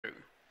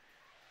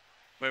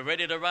We're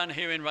ready to run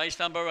here in race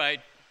number 8.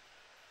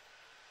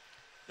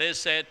 They're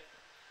set.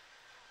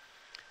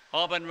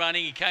 Off and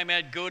running, he came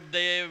out good.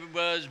 There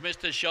was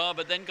Mr. Shaw,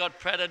 but then got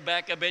pratted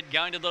back a bit,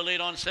 going to the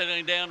lead on,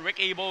 settling down.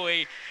 Ricky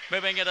Boy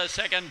moving into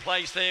second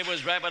place. There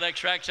was Rapid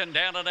Extraction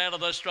down and out of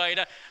the straight.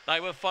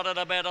 They were followed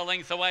about a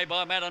length away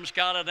by Madam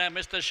Scarlet. Now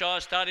Mr. Shaw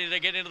starting to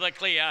get into the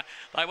clear.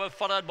 They were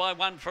followed by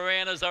One for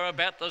Anne as they're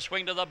about to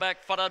swing to the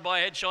back, followed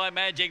by Headshine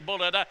Magic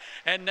Bullet.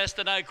 And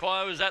Nestino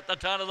Choir was at the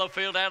turn of the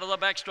field out of the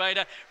back straight.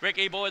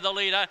 Ricky Boy the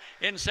leader.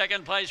 In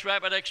second place,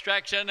 Rapid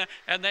Extraction.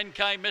 And then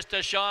came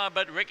Mr. Shaw,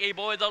 but Ricky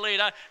Boy the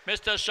leader.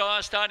 Mr.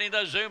 Shire starting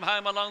to zoom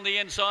home along the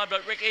inside,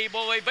 but Ricky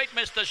Boy beat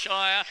Mr.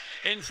 Shire.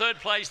 In third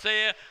place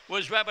there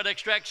was Rapid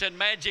Extraction,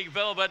 Magic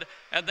Velvet,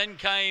 and then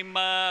came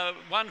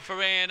One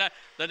for Anne.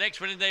 The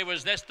next one in there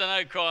was Nest and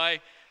No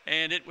Cry,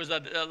 and it was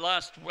the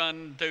last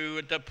one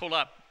to pull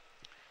up.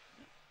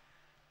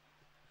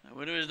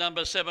 When it was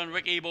number 7,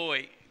 Ricky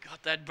Boy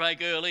got that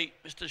break early.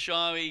 Mr.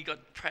 Shire, he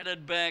got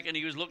pratted back and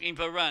he was looking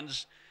for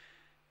runs.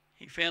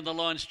 He found the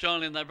line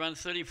strongly and they've run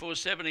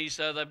 34.70,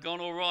 so they've gone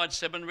all right.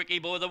 7, Ricky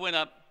Boy, the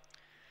winner.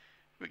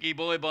 Ricky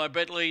Boy by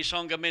Brett Lee,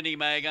 Songa Mini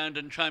Mag, owned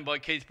and trained by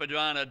Keith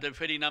Padrana,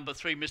 defeating number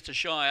 3, Mr.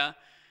 Shire.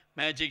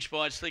 Magic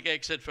Spide, Slick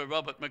Exit for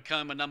Robert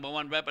McComb, number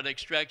 1, Rapid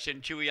Extraction,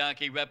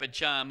 Chewiyaki, Rapid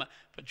Charm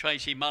for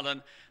Tracy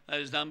Mullen.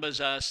 Those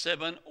numbers are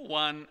 7,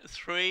 1,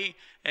 3,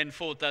 and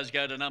 4th does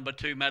go to number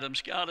 2, Madam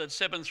Scarlet.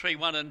 7, 3,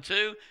 1 and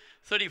 2,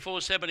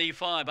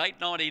 34.75,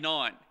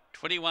 8.99,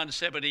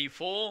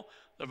 21.74.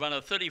 The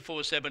runner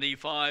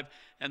 34.75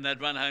 and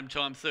that run home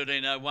time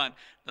 13.01. Now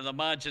the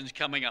margin's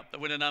coming up. The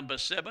winner number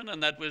 7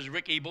 and that was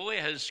Ricky Boy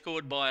has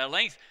scored by a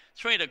length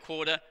 3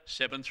 1/4,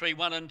 7, 3,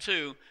 1 and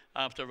 2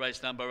 after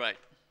race number 8.